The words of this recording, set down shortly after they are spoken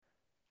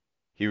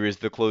Here is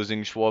the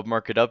closing Schwab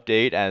market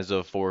update as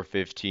of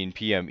 4:15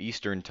 p.m.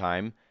 Eastern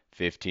Time,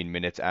 15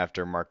 minutes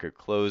after market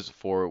close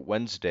for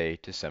Wednesday,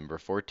 December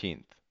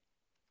 14th.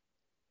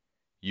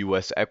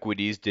 U.S.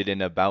 equities did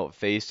an about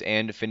face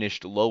and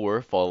finished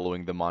lower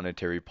following the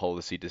monetary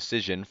policy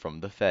decision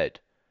from the Fed.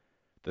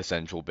 The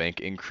central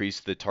bank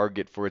increased the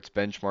target for its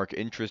benchmark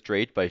interest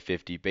rate by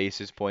 50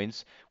 basis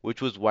points,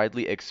 which was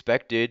widely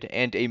expected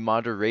and a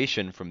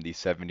moderation from the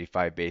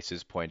 75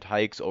 basis point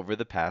hikes over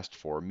the past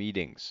four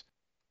meetings.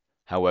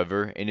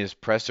 However, in his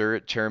presser,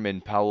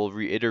 Chairman Powell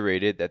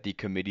reiterated that the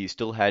committee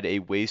still had a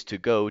ways to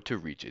go to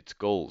reach its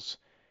goals.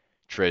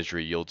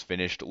 Treasury yields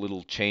finished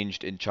little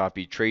changed in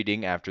choppy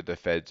trading after the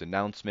Fed's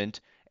announcement,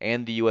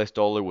 and the US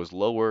dollar was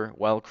lower,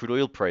 while crude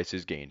oil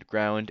prices gained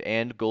ground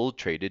and gold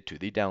traded to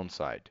the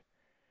downside.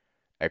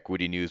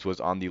 Equity news was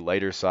on the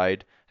lighter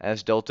side,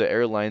 as Delta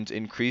Air Lines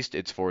increased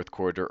its fourth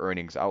quarter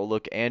earnings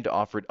outlook and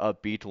offered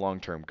upbeat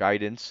long-term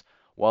guidance,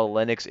 while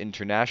Lennox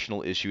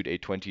International issued a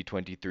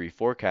 2023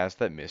 forecast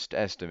that missed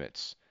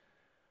estimates.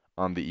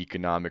 On the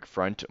economic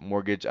front,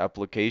 mortgage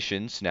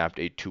applications snapped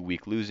a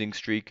two-week losing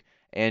streak,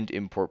 and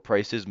import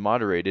prices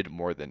moderated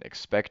more than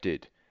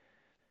expected.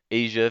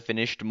 Asia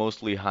finished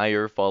mostly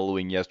higher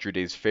following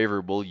yesterday's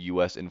favorable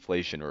U.S.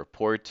 inflation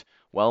report,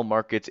 while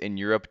markets in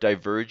Europe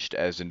diverged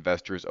as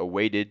investors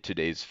awaited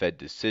today's Fed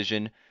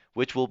decision,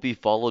 which will be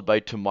followed by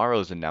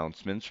tomorrow's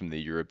announcements from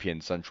the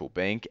European Central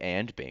Bank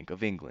and Bank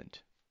of England.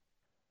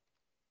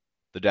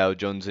 The Dow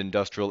Jones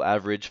Industrial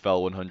Average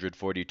fell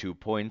 142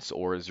 points,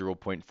 or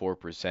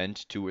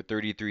 0.4%, to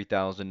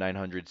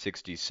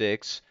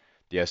 33,966.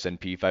 The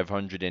S&P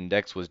 500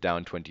 index was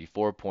down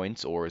 24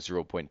 points, or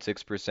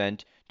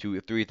 0.6%, to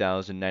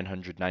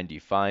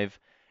 3,995,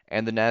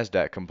 and the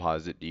Nasdaq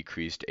Composite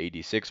decreased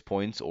 86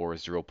 points, or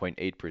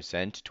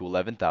 0.8%, to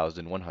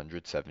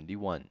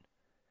 11,171.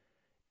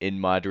 In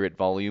moderate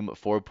volume,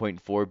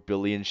 4.4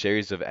 billion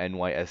shares of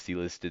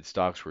NYSE-listed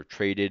stocks were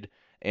traded,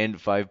 and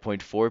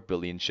 5.4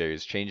 billion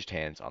shares changed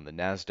hands on the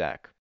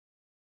Nasdaq.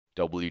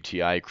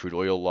 WTI crude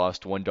oil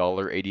lost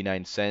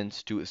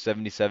 $1.89 to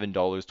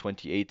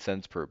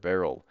 $77.28 per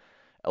barrel.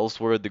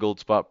 Elsewhere, the gold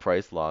spot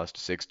price lost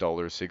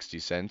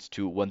 $6.60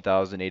 to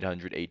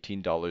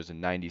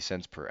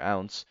 $1,818.90 per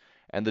ounce,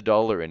 and the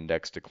dollar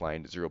index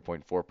declined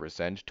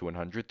 0.4% to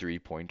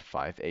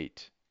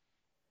 103.58.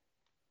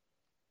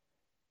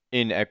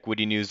 In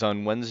equity news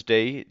on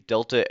Wednesday,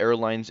 Delta Air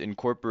Lines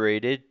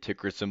Incorporated,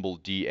 ticker symbol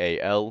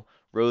DAL,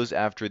 rose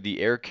after the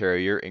air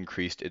carrier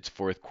increased its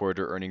fourth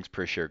quarter earnings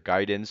per share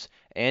guidance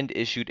and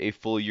issued a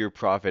full year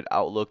profit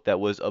outlook that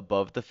was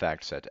above the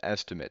FactSet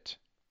estimate.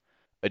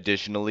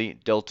 Additionally,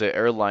 Delta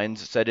Air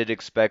Lines said it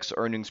expects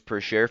earnings per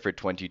share for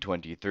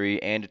 2023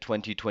 and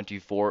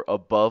 2024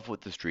 above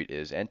what the street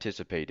is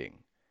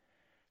anticipating.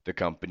 The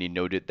company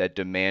noted that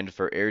demand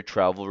for air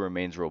travel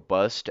remains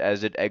robust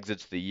as it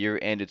exits the year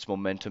and its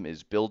momentum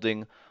is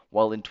building,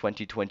 while in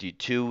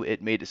 2022 it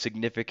made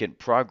significant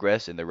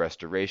progress in the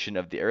restoration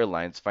of the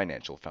airline's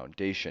financial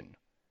foundation.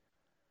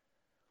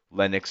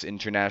 Lennox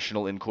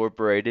International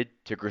Incorporated,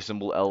 ticker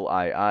symbol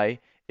LII,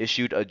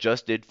 issued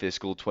adjusted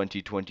fiscal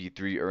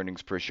 2023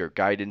 earnings per share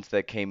guidance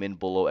that came in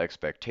below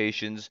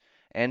expectations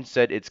and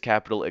said its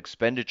capital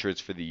expenditures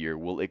for the year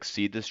will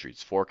exceed the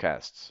street's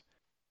forecasts.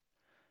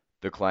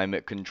 The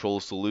Climate Control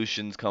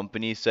Solutions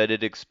company said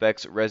it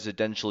expects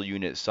residential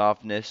unit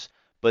softness,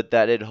 but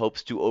that it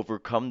hopes to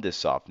overcome this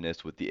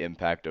softness with the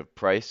impact of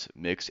price,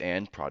 mix,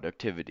 and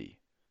productivity.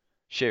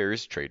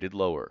 Shares traded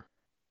lower.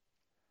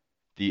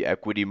 The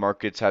equity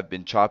markets have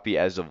been choppy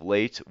as of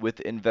late, with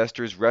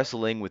investors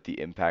wrestling with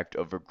the impact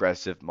of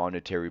aggressive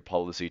monetary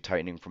policy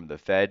tightening from the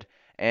Fed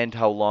and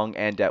how long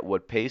and at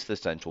what pace the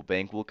central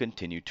bank will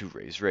continue to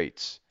raise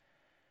rates.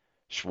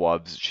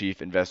 Schwab's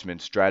chief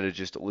investment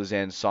strategist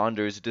Lizanne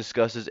Saunders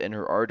discusses in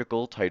her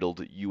article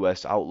titled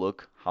U.S.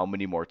 Outlook, How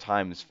Many More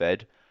Times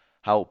Fed,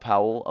 how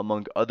Powell,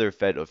 among other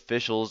Fed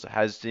officials,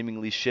 has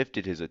seemingly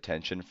shifted his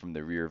attention from the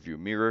rearview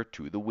mirror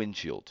to the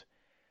windshield.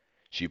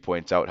 She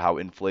points out how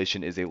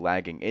inflation is a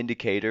lagging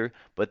indicator,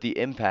 but the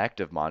impact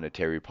of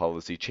monetary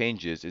policy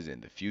changes is in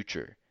the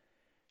future.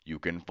 You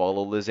can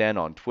follow Lizanne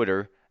on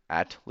Twitter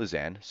at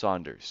Lizanne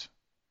Saunders.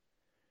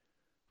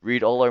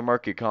 Read all our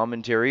market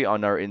commentary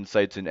on our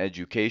Insights in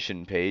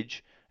Education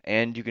page,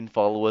 and you can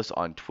follow us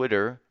on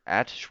Twitter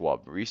at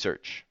Schwab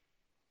Research.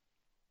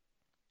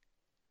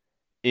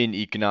 In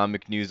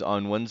economic news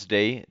on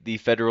Wednesday, the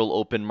Federal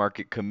Open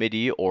Market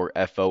Committee, or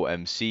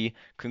FOMC,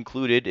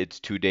 concluded its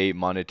two-day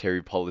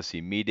monetary policy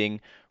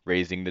meeting,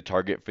 raising the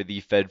target for the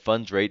Fed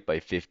funds rate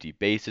by 50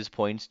 basis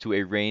points to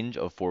a range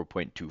of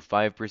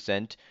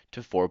 4.25%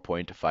 to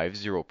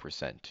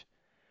 4.50%.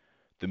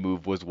 The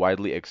move was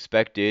widely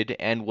expected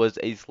and was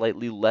a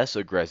slightly less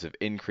aggressive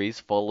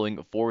increase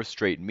following four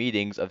straight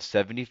meetings of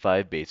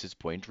 75 basis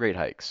point rate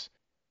hikes.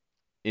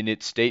 In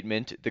its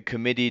statement, the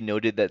committee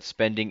noted that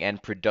spending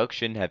and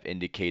production have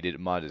indicated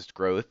modest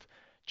growth,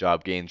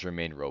 job gains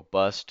remain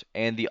robust,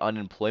 and the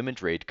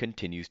unemployment rate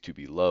continues to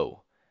be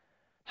low.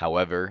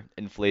 However,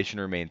 inflation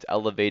remains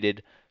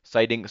elevated,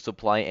 citing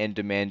supply and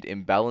demand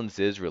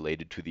imbalances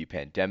related to the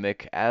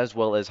pandemic, as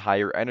well as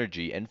higher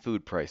energy and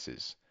food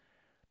prices.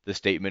 The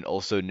statement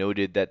also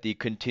noted that the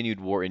continued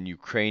war in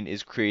Ukraine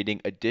is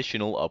creating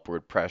additional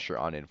upward pressure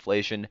on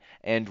inflation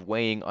and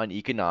weighing on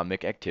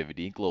economic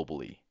activity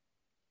globally.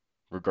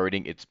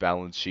 Regarding its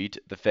balance sheet,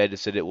 the Fed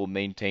said it will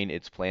maintain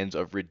its plans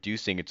of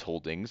reducing its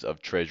holdings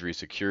of Treasury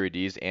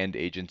securities and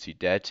agency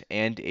debt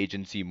and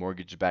agency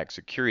mortgage-backed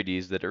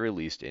securities that are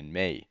released in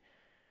May.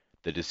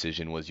 The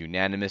decision was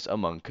unanimous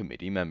among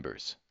committee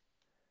members.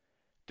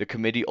 The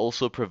committee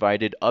also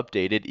provided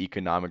updated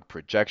economic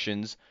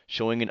projections,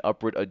 showing an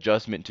upward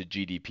adjustment to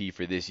GDP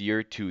for this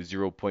year to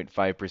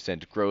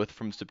 0.5% growth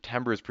from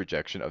September's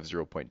projection of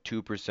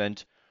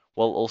 0.2%,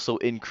 while also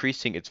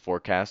increasing its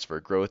forecast for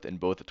growth in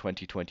both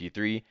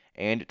 2023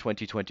 and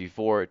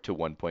 2024 to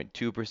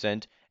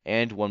 1.2%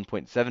 and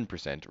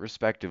 1.7%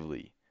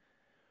 respectively.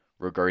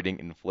 Regarding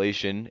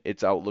inflation,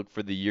 its outlook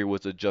for the year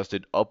was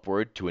adjusted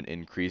upward to an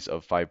increase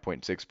of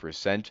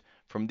 5.6%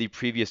 from the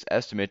previous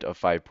estimate of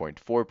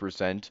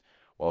 5.4%,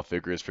 while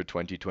figures for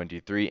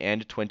 2023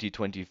 and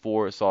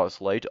 2024 saw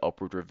slight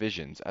upward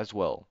revisions as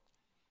well.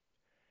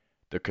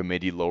 The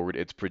committee lowered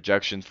its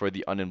projections for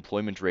the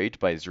unemployment rate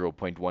by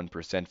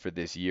 0.1% for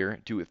this year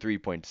to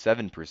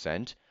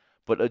 3.7%,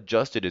 but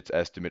adjusted its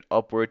estimate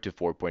upward to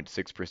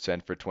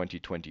 4.6% for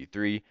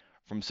 2023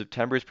 from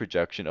September's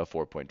projection of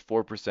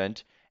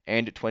 4.4%,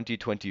 and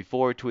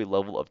 2024 to a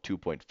level of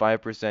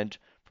 2.5%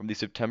 from the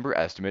September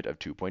estimate of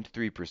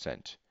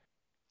 2.3%.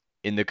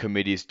 In the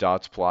committee's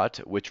dots plot,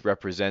 which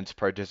represents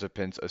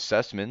participants'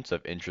 assessments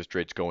of interest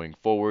rates going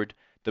forward,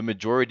 the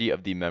majority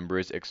of the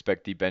members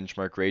expect the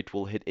benchmark rate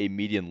will hit a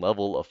median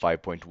level of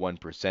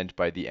 5.1%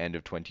 by the end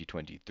of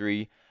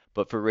 2023,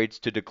 but for rates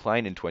to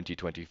decline in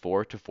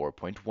 2024 to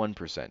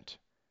 4.1%.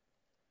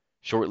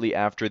 Shortly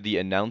after the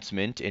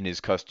announcement in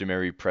his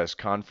customary press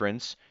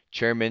conference,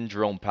 Chairman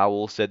Jerome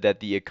Powell said that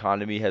the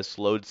economy has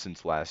slowed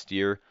since last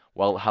year,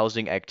 while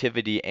housing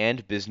activity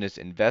and business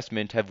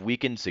investment have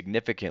weakened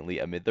significantly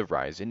amid the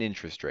rise in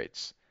interest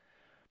rates.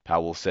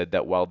 Powell said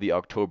that while the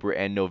October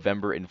and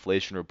November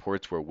inflation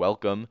reports were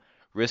welcome,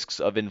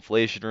 risks of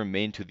inflation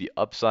remain to the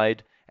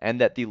upside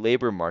and that the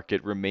labor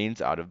market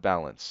remains out of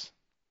balance.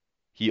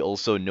 He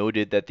also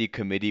noted that the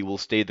committee will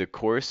stay the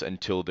course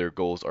until their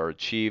goals are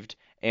achieved,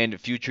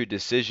 and future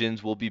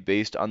decisions will be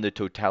based on the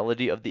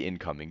totality of the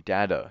incoming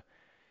data.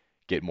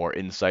 Get more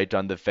insight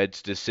on the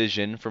Fed's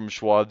decision from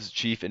Schwab's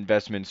chief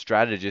investment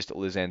strategist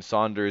Lizanne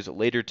Saunders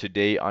later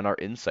today on our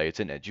Insights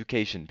and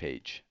Education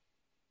page.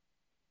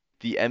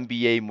 The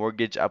MBA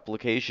mortgage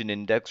application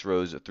index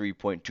rose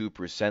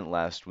 3.2%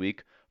 last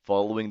week,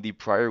 following the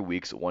prior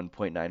week's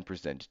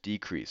 1.9%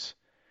 decrease.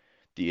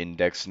 The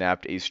index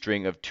snapped a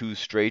string of two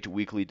straight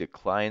weekly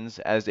declines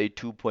as a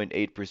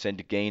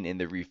 2.8% gain in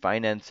the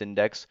refinance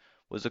index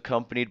was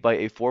accompanied by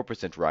a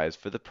 4% rise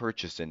for the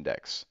purchase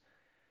index.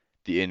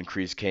 The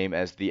increase came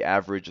as the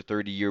average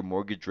 30-year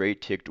mortgage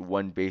rate ticked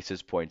 1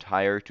 basis point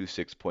higher to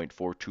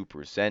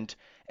 6.42%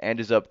 and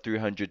is up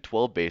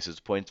 312 basis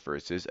points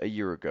versus a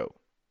year ago.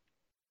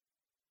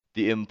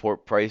 The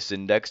import price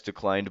index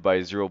declined by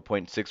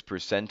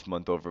 0.6%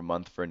 month over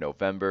month for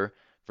November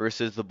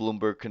versus the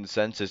Bloomberg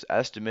consensus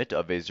estimate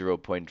of a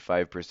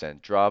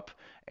 0.5% drop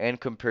and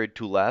compared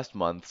to last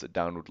month's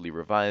downwardly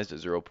revised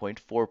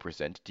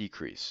 0.4%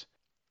 decrease.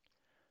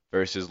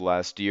 Versus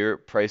last year,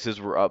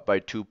 prices were up by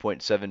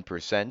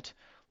 2.7%,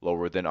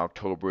 lower than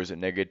October's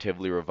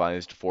negatively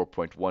revised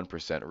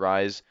 4.1%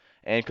 rise,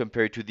 and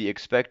compared to the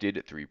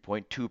expected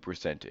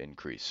 3.2%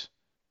 increase.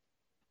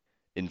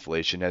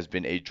 Inflation has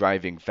been a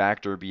driving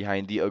factor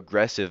behind the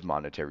aggressive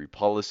monetary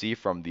policy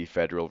from the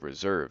Federal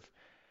Reserve.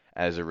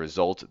 As a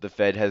result, the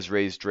Fed has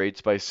raised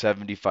rates by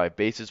 75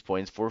 basis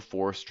points for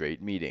 4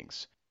 straight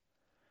meetings.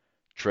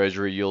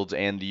 Treasury yields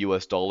and the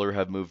US dollar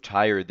have moved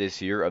higher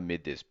this year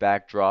amid this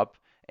backdrop,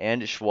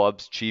 and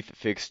Schwab's chief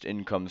fixed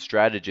income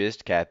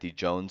strategist, Kathy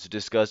Jones,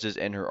 discusses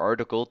in her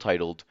article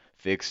titled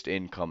Fixed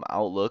Income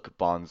Outlook,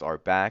 Bonds Are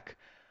Back,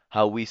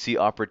 how we see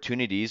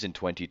opportunities in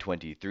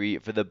 2023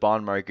 for the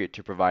bond market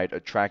to provide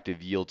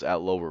attractive yields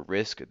at lower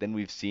risk than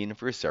we've seen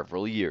for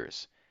several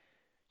years.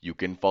 You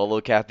can follow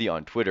Kathy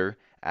on Twitter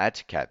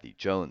at Kathy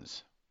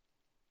Jones.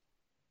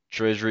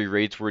 Treasury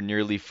rates were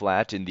nearly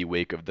flat in the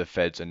wake of the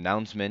Fed's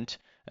announcement,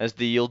 as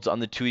the yields on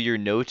the 2-year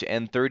note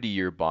and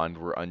 30-year bond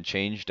were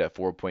unchanged at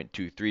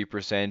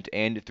 4.23%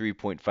 and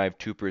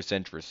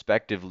 3.52%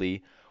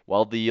 respectively,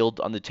 while the yield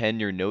on the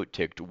 10-year note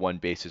ticked 1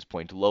 basis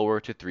point lower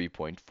to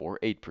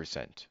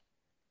 3.48%.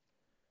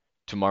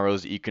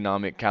 Tomorrow's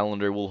economic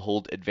calendar will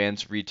hold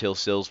advanced retail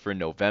sales for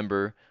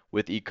November,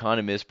 with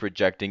economists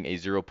projecting a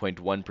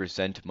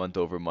 0.1%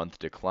 month-over-month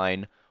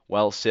decline,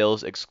 while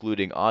sales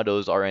excluding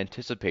autos are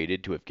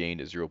anticipated to have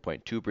gained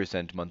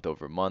 0.2%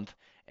 month-over-month,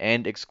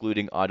 and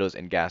excluding autos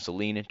and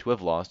gasoline to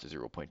have lost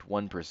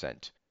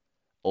 0.1%.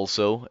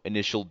 Also,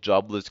 initial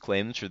jobless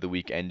claims for the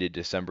week ended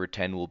December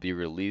 10 will be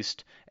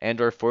released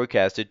and are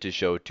forecasted to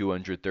show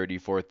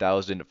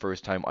 234,000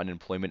 first-time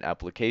unemployment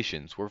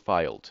applications were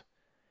filed.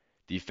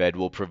 The Fed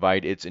will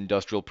provide its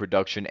industrial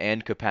production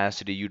and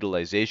capacity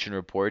utilization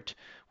report,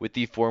 with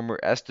the former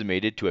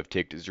estimated to have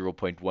ticked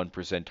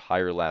 0.1%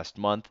 higher last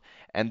month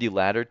and the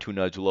latter to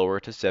nudge lower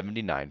to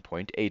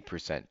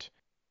 79.8%.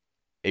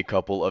 A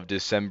couple of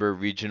December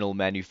regional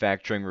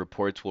manufacturing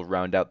reports will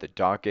round out the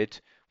docket,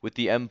 with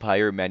the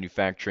Empire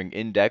Manufacturing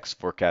Index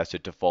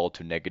forecasted to fall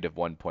to negative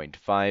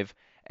 1.5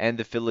 and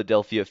the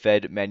Philadelphia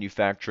Fed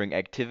Manufacturing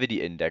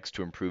Activity Index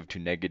to improve to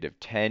negative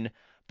 10,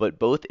 but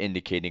both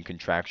indicating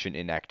contraction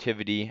in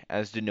activity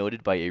as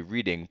denoted by a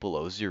reading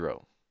below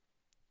zero.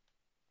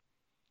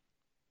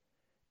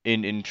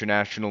 In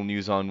international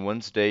news on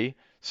Wednesday,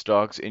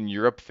 stocks in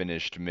Europe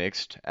finished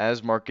mixed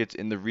as markets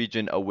in the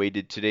region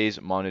awaited today's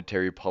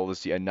monetary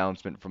policy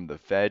announcement from the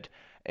Fed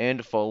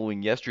and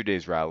following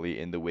yesterday's rally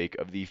in the wake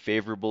of the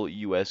favorable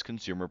U.S.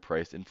 consumer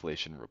price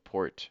inflation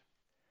report.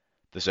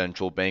 The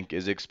central bank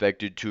is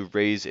expected to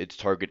raise its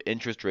target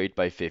interest rate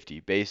by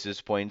 50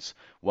 basis points,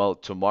 while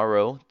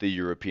tomorrow the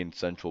European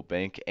Central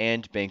Bank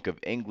and Bank of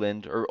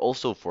England are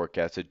also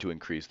forecasted to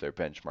increase their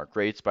benchmark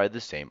rates by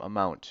the same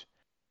amount.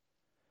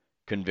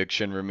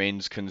 Conviction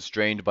remains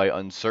constrained by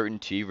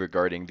uncertainty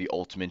regarding the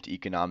ultimate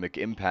economic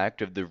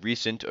impact of the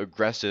recent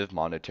aggressive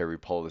monetary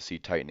policy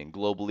tightening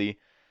globally,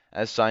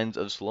 as signs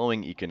of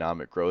slowing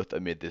economic growth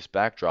amid this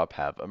backdrop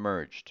have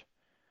emerged.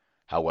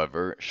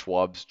 However,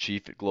 Schwab's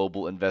chief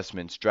global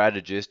investment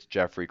strategist,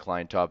 Jeffrey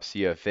Kleintop,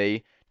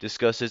 CFA,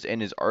 discusses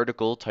in his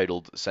article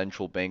titled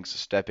Central Banks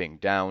Stepping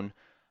Down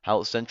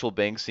how central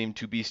banks seem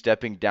to be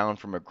stepping down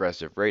from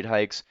aggressive rate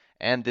hikes,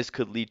 and this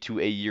could lead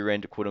to a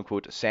year-end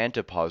quote-unquote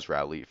Santa Pause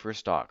rally for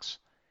stocks.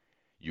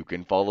 You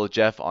can follow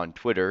Jeff on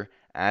Twitter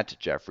at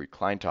Jeffrey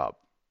Kleintop.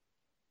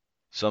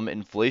 Some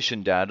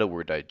inflation data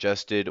were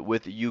digested,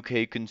 with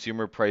UK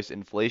consumer price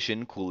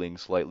inflation cooling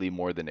slightly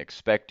more than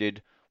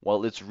expected,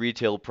 while its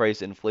retail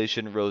price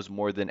inflation rose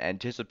more than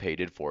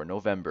anticipated for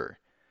November.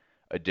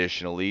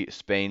 Additionally,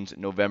 Spain's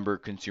November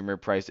consumer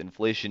price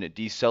inflation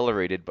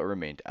decelerated but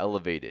remained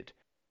elevated.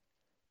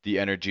 The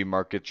energy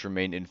markets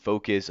remain in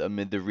focus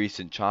amid the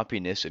recent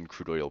choppiness in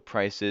crude oil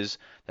prices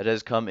that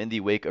has come in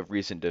the wake of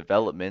recent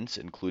developments,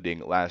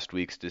 including last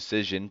week's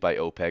decision by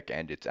OPEC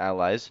and its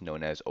allies,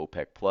 known as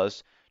OPEC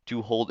Plus,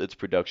 to hold its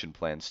production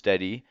plan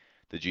steady,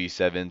 the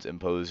G7's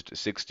imposed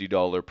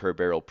 $60 per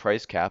barrel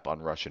price cap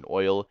on Russian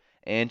oil,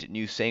 and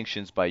new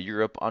sanctions by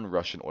Europe on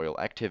Russian oil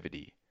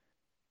activity.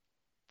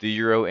 The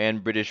euro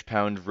and British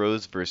pound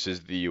rose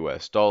versus the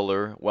US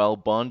dollar, while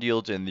bond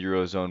yields in the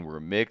eurozone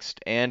were mixed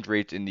and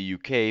rates in the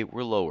UK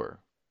were lower.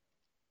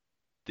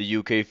 The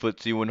UK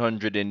FTSE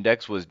 100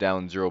 index was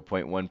down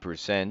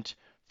 0.1%,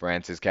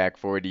 France's CAC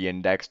 40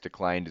 index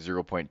declined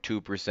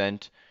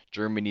 0.2%,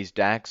 Germany's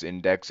DAX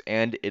index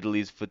and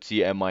Italy's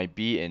FTSE MIB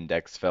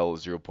index fell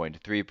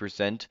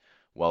 0.3%,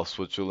 while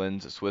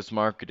Switzerland's Swiss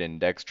market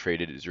index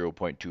traded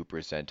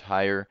 0.2%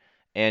 higher,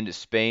 and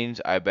Spain's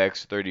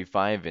IBEX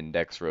 35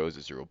 index rose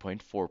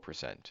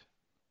 0.4%.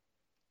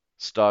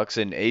 Stocks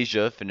in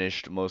Asia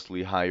finished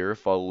mostly higher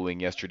following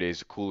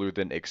yesterday's cooler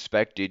than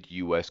expected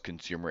U.S.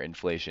 consumer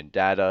inflation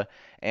data,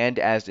 and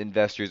as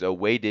investors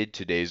awaited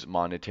today's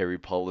monetary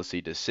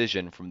policy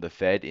decision from the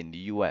Fed in the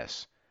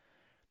U.S.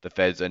 The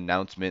Fed's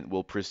announcement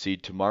will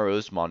precede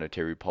tomorrow's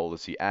monetary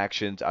policy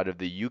actions out of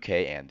the UK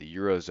and the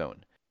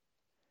Eurozone.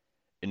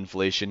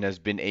 Inflation has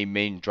been a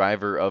main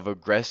driver of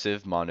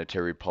aggressive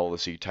monetary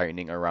policy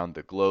tightening around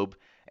the globe,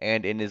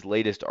 and in his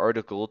latest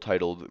article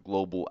titled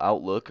Global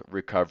Outlook,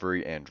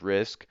 Recovery and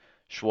Risk,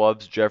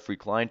 Schwab's Jeffrey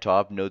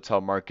Kleintop notes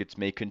how markets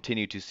may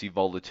continue to see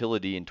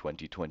volatility in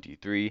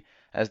 2023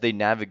 as they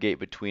navigate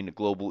between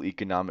global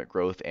economic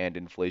growth and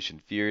inflation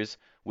fears,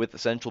 with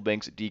central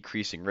banks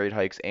decreasing rate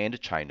hikes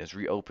and China's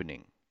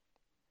reopening.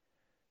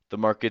 The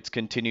markets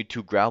continue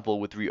to grapple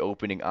with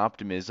reopening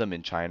optimism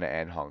in China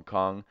and Hong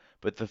Kong,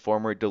 but the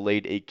former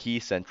delayed a key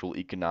Central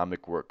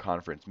Economic Work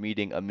Conference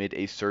meeting amid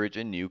a surge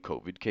in new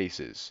COVID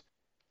cases.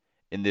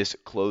 In this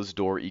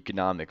closed-door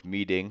economic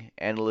meeting,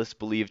 analysts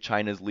believe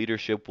China's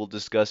leadership will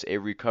discuss a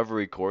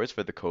recovery course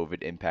for the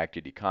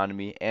COVID-impacted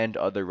economy and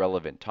other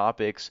relevant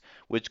topics,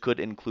 which could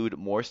include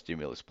more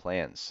stimulus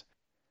plans.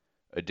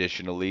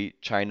 Additionally,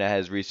 China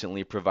has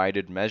recently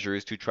provided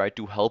measures to try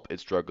to help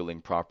its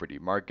struggling property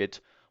market,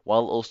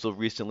 while also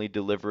recently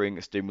delivering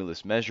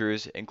stimulus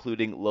measures,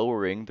 including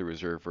lowering the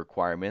reserve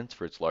requirements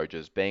for its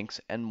largest banks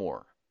and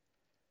more.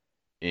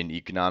 In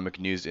economic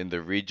news in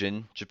the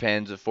region,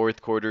 Japan's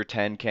fourth quarter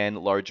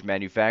Tankan large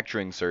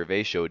manufacturing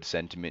survey showed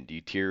sentiment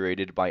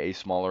deteriorated by a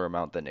smaller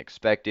amount than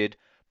expected,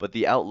 but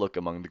the outlook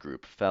among the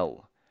group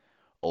fell.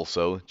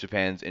 Also,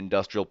 Japan's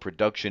industrial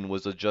production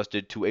was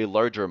adjusted to a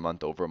larger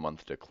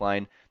month-over-month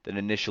decline than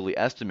initially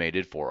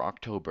estimated for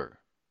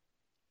October.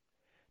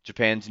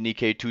 Japan's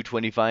Nikkei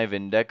 225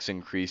 index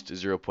increased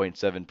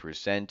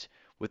 0.7%,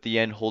 with the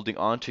yen holding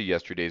on to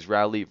yesterday's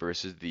rally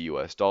versus the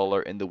US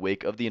dollar in the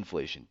wake of the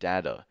inflation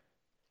data.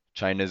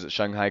 China's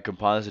Shanghai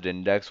Composite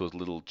Index was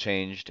little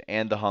changed,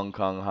 and the Hong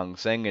Kong Hang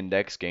Seng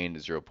Index gained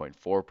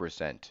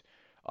 0.4%.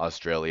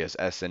 Australia's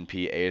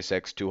S&P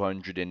ASX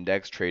 200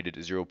 Index traded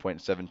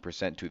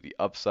 0.7% to the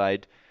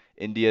upside.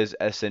 India's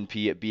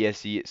S&P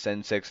BSE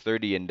Sensex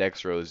 30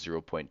 index rose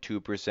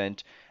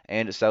 0.2%,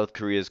 and South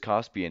Korea's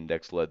Kospi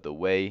index led the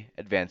way,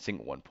 advancing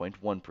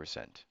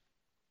 1.1%.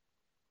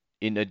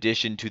 In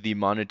addition to the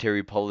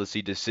monetary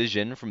policy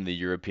decision from the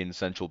European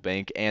Central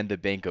Bank and the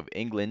Bank of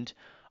England,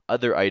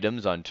 other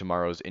items on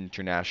tomorrow's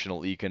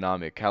international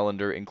economic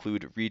calendar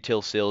include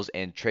retail sales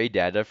and trade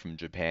data from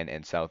Japan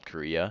and South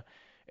Korea,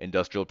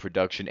 industrial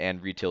production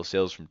and retail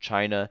sales from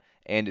China,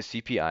 and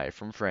CPI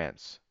from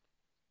France.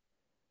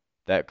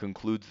 That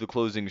concludes the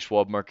closing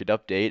Schwab market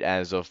update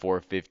as of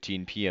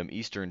 4:15 p.m.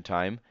 Eastern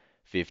Time,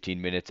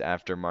 15 minutes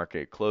after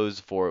market close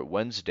for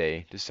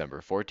Wednesday, December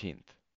 14th.